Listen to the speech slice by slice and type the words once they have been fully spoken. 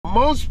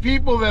most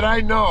people that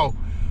I know,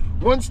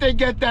 once they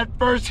get that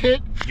first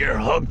hit, you're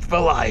hooked for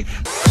life.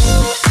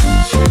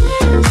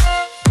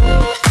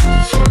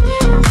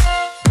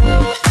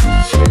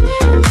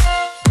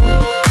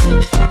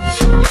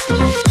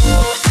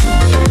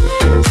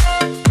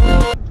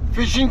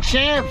 Fishing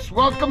champs,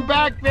 welcome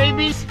back,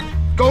 babies.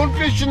 Going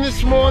fishing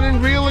this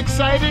morning, real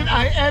excited.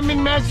 I am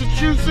in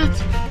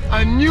Massachusetts,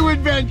 a new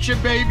adventure,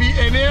 baby,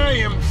 and I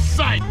am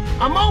psyched.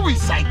 I'm always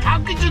psyched.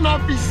 How could you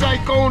not be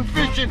psyched going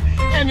fishing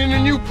and in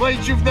a new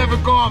place you've never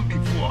gone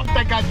before?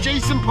 I got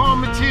Jason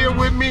Palmatier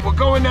with me. We're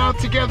going out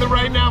together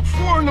right now,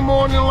 4 in the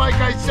morning, like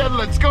I said.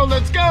 Let's go,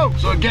 let's go.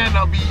 So again,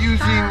 I'll be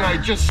using, I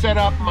just set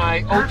up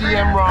my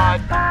ODM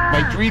rod,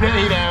 my 3 to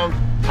 8 ounce.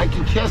 I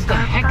can cast the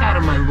heck out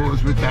of my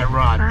lures with that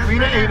rod. 3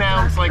 to 8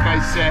 ounce, like I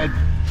said.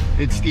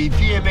 It's the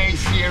D.N.A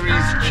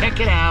series. Check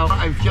it out.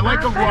 If you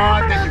like a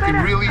rod that you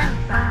can really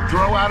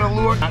throw out a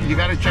lure, you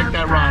got to check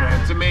that rod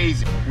out. It's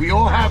amazing. We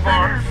all have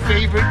our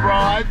favorite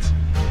rods,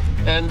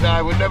 and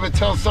I would never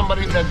tell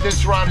somebody that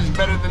this rod is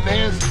better than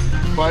theirs.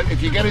 But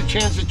if you get a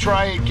chance to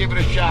try it, give it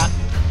a shot.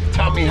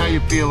 Tell me how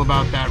you feel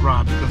about that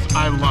rod, because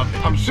I love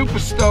it. I'm super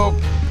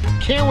stoked.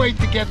 Can't wait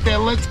to get there.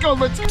 Let's go.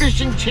 Let's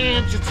fishing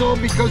champs. It's all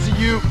because of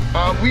you.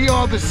 We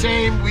are the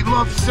same. We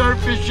love surf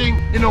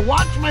fishing. You know,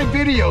 watch my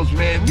videos,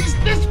 man.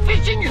 This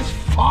fishing is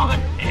fun,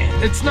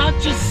 man. It's not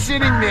just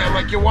sitting there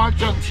like you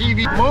watch on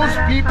TV. Most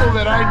people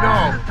that I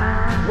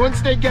know,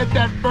 once they get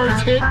that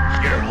first hit,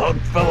 you're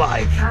hooked for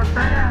life,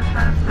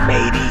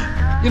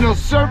 matey. You know,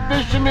 surf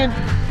fishermen,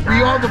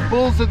 we are the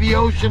bulls of the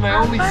ocean. I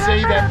only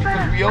say that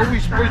because we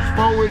always push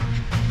forward.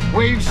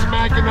 Waves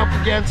smacking up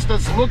against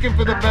us, looking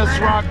for the best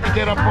rock to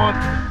get up on.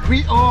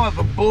 We are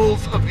the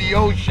bulls of the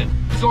ocean.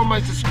 So my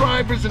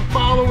subscribers and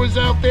followers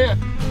out there,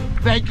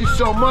 thank you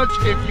so much.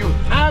 If you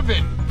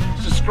haven't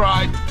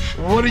subscribed,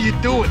 what are you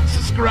doing?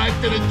 Subscribe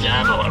to the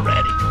channel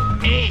already.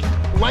 Hey,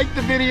 like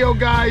the video,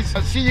 guys.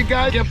 I'll see you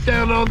guys up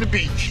down on the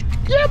beach.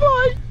 Yeah,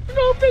 boy.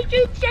 Go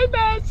fishing, stay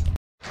fast.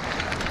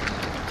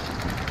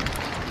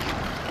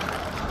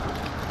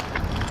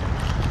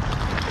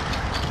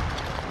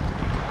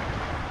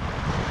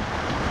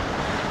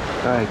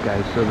 Alright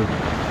guys, so the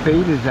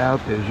bait is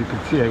out there. As you can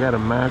see, I got a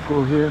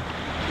mackerel here.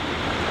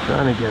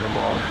 Trying to get him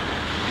off.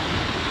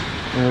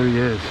 There he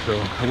is.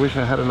 So I wish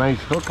I had a nice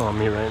hook on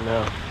me right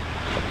now.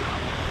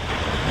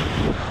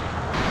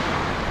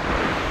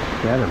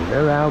 Got him.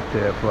 They're out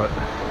there, but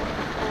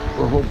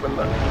we're hoping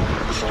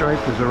the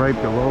stripers are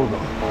right below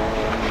them.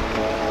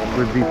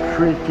 Would be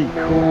pretty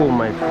cool,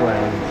 my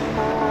friends.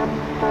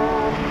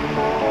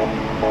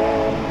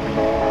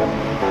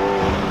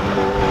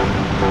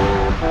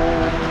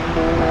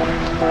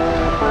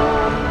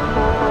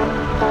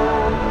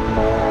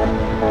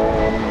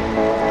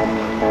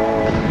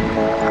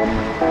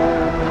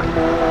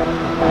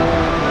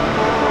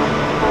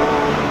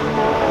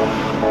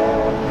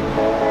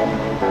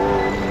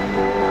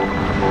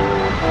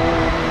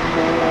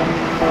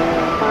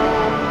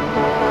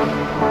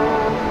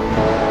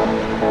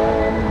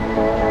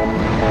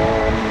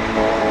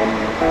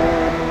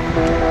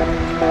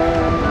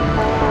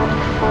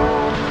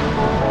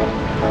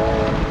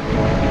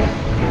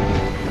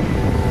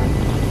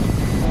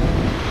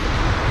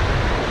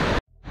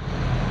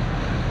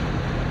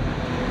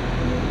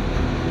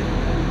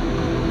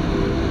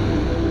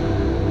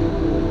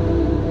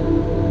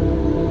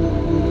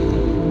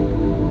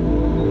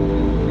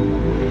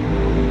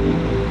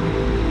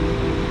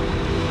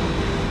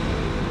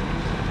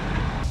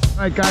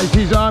 All right, guys,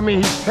 he's on me.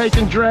 He's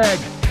taking drag.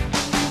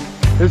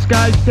 This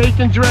guy's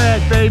taking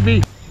drag,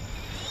 baby.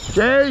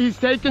 Jay, he's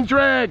taking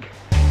drag.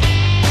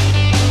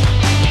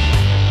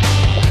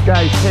 This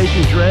guy's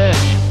taking drag.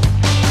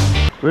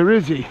 Where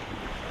is he?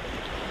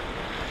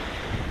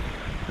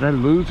 Did I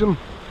lose him?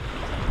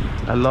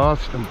 I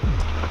lost him.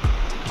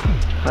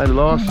 I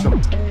lost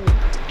him.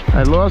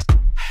 I lost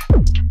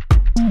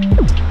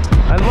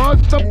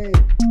him.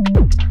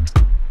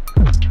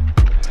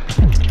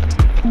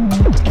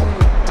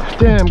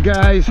 Damn,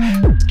 guys.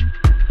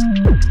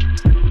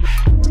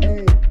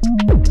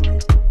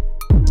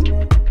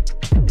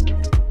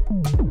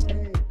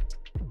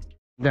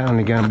 Down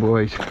again,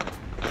 boys.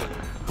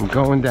 I'm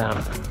going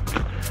down.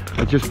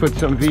 I just put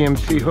some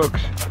VMC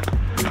hooks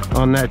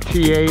on that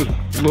TA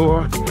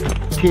lure,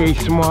 TA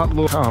Smart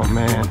lure. Oh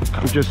man,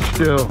 I'm just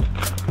still.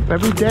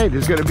 Every day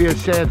there's gonna be a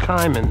sad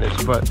time in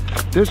this, but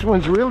this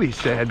one's really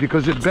sad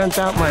because it bent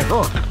out my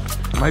hook.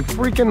 My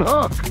freaking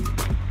hook.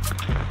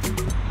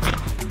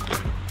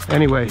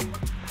 Anyway,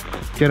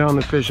 get on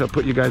the fish. I'll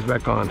put you guys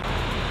back on.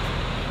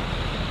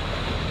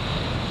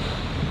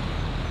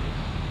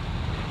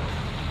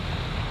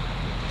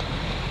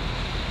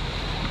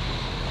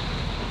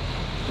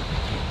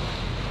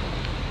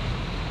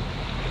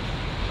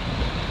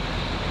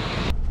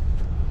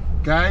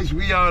 Guys,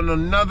 we are on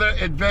another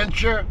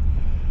adventure.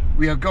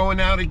 We are going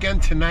out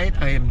again tonight.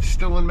 I am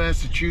still in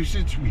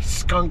Massachusetts. We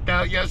skunked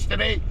out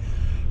yesterday,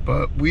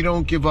 but we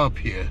don't give up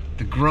here.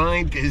 The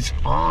grind is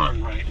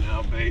on right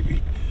now,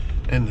 baby.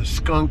 And the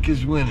skunk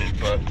is winning,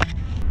 but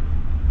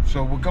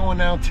so we're going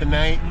out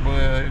tonight.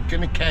 We're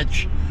gonna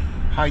catch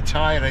high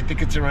tide. I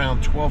think it's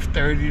around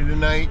 12:30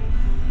 tonight,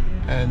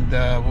 and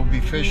we'll be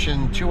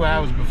fishing 2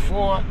 hours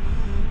before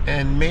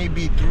and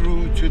maybe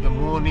through to the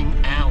morning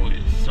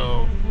hours.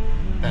 So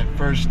that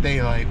first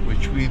daylight,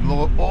 which we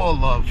all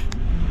love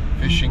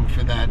fishing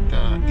for that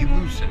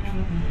elusive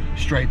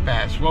striped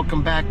bass.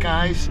 Welcome back,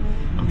 guys.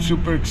 I'm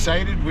super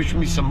excited. Wish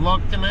me some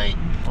luck tonight.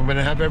 I'm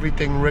gonna have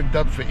everything rigged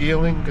up for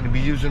eeling. Gonna be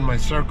using my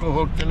circle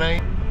hook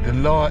tonight. The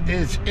law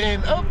is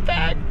in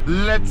effect.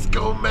 Let's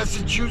go,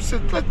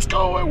 Massachusetts. Let's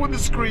go. I want to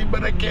scream,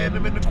 but I can't.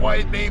 I'm in a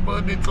quiet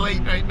neighborhood. It's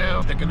late right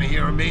now. They're gonna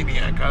hear a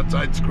maniac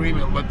outside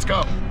screaming. Let's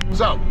go.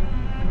 So,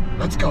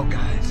 let's go,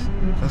 guys.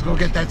 Let's go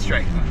get that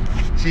strike.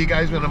 See you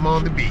guys when I'm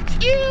on the beach.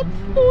 Yeah,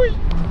 boy.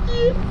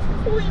 Yeah,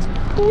 boy.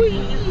 Boy.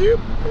 Yeah,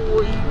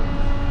 boy.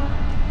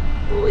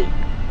 Boy.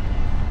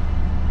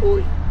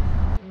 Boy.